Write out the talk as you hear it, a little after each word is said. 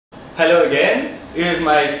Hello again. Here's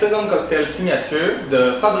my second cocktail signature,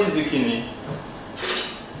 the Fabrice Zucchini.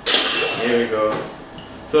 Here we go.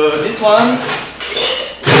 So this one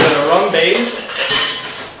is a rum base.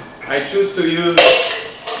 I choose to use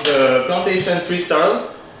the Plantation 3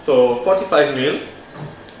 stars, so 45 ml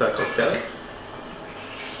per cocktail.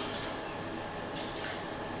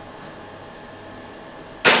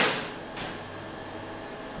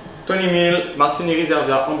 $20 ml Martini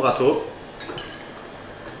Riserva Ambrato.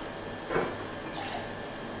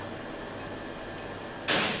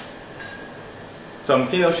 Some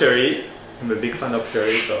Pinot Sherry. I'm a big fan of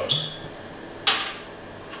sherry, so.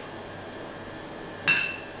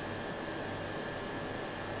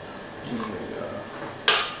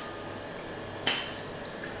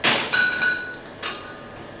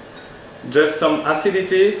 Just some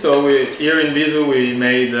acidity. So here in Bisou we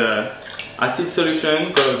made acid solution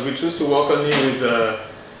because we choose to work only with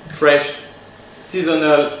fresh,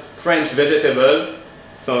 seasonal French vegetable.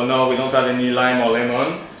 So now we don't have any lime or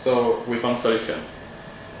lemon, so we found solution.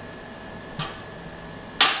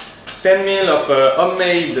 10 ml of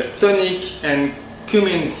homemade tonic and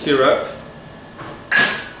cumin syrup,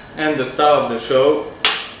 and the star of the show,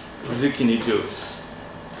 zucchini juice.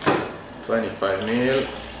 25 ml.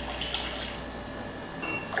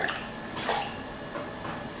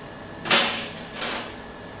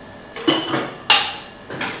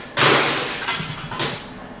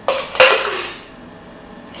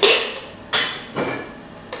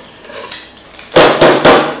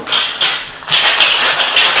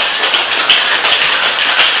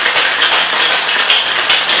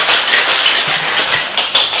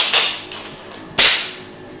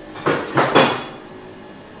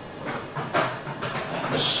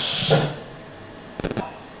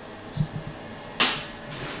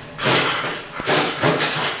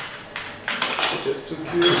 Just to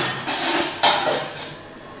cube.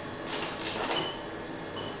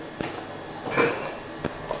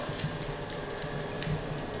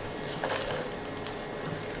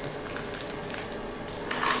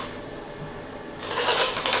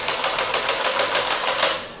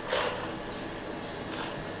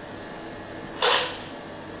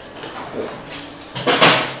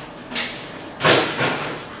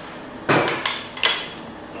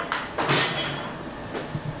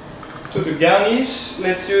 To the garnish,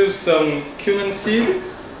 let's use some cumin seed.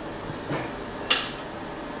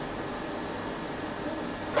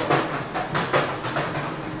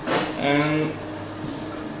 And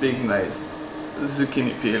big nice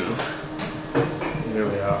zucchini peel. Here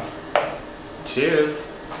we are. Cheers!